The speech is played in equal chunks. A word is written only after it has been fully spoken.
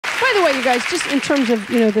by the way, you guys, just in terms of,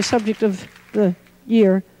 the subject of the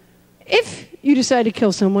year, if you decide to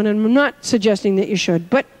kill someone, and I'm not suggesting that you should,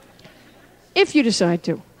 but if you decide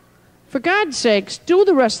to, for God's sakes, do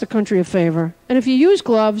the rest of the country a favor, and if you use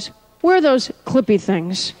gloves, wear those clippy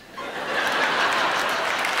things.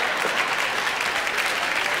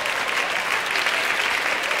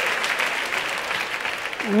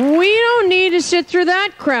 We don't need to sit through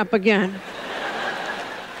that crap again.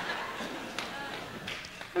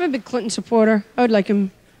 I'm a big Clinton supporter. I would like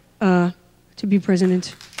him to be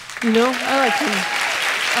president. I like him.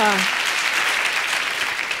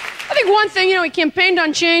 I think one thing, he campaigned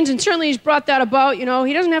on change, and certainly he's brought that about. He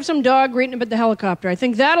doesn't have some dog greeting him at the helicopter. I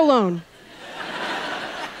think that alone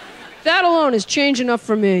is change enough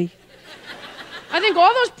for me. I think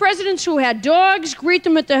all those presidents who had dogs greet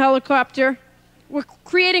them at the helicopter were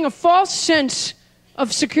creating a false sense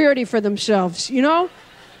of security for themselves, What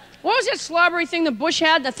was that slobbery thing that Bush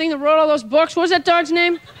had, that thing that wrote all those books? What was that dog's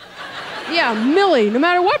name? Yeah, Millie. No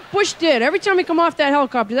matter what Bush did, every time he come off that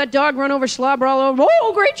helicopter, that dog run over, slobber all over.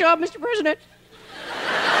 Oh, great job, Mr. President.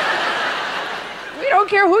 We don't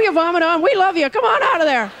care who you vomit on. We love you. Come on out of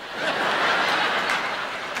there.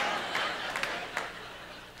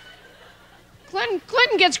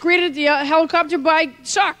 Clinton gets greeted at the helicopter by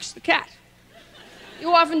Socks, the cat.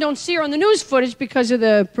 You often don't see her on the news footage because of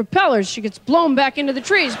the propellers. She gets blown back into the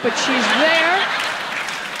trees, but she's there.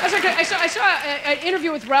 I saw an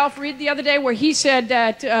interview with Ralph Reed the other day where he said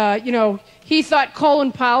that, he thought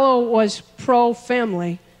Colin Powell was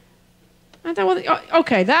pro-family. I thought, well,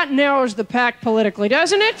 okay, that narrows the pack politically,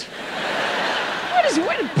 doesn't it? What is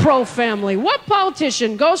pro-family? What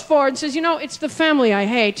politician goes forward and says, it's the family I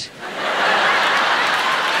hate?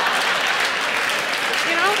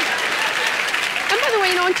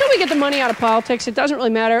 Until we get the money out of politics, it doesn't really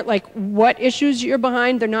matter, what issues you're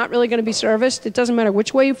behind. They're not really going to be serviced. It doesn't matter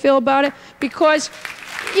which way you feel about it, because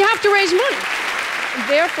you have to raise money. And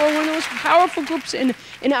therefore, one of the most powerful groups in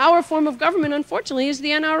our form of government, unfortunately, is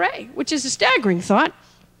the NRA, which is a staggering thought.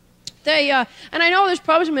 And I know there's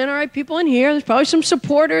probably some NRA people in here. There's probably some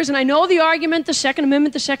supporters, and I know the argument, the Second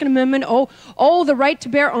Amendment, the right to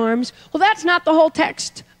bear arms. Well, that's not the whole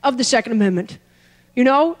text of the Second Amendment.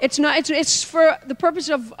 It's for the purpose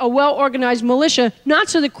of a well-organized militia, not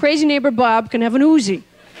so that crazy neighbor Bob can have an Uzi.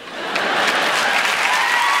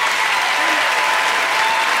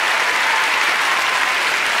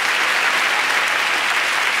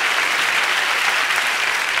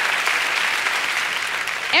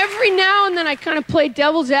 Every now and then I kind of play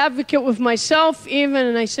devil's advocate with myself even,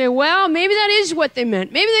 and I say, well, maybe that is what they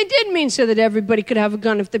meant. Maybe they did mean so that everybody could have a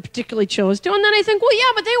gun if they particularly chose to. And then I think, well,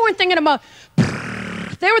 yeah, but they weren't thinking about...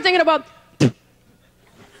 They were thinking about... And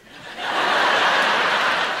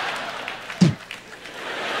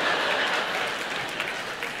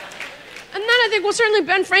then I think, well, certainly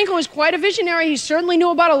Ben Franklin was quite a visionary. He certainly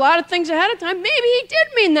knew about a lot of things ahead of time. Maybe he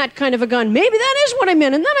did mean that kind of a gun. Maybe that is what I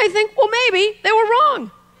meant. And then I think, well, maybe they were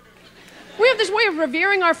wrong. We have this way of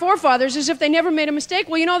revering our forefathers as if they never made a mistake.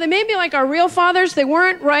 Well, they may be like our real fathers. They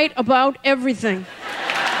weren't right about everything.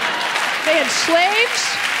 They had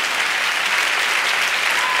slaves.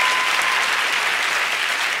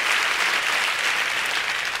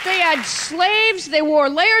 They had slaves. They wore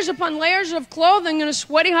layers upon layers of clothing in a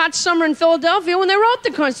sweaty hot summer in Philadelphia when they wrote the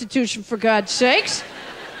Constitution, for God's sakes.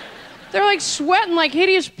 They're sweating like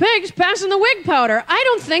hideous pigs passing the wig powder. I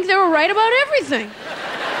don't think they were right about everything.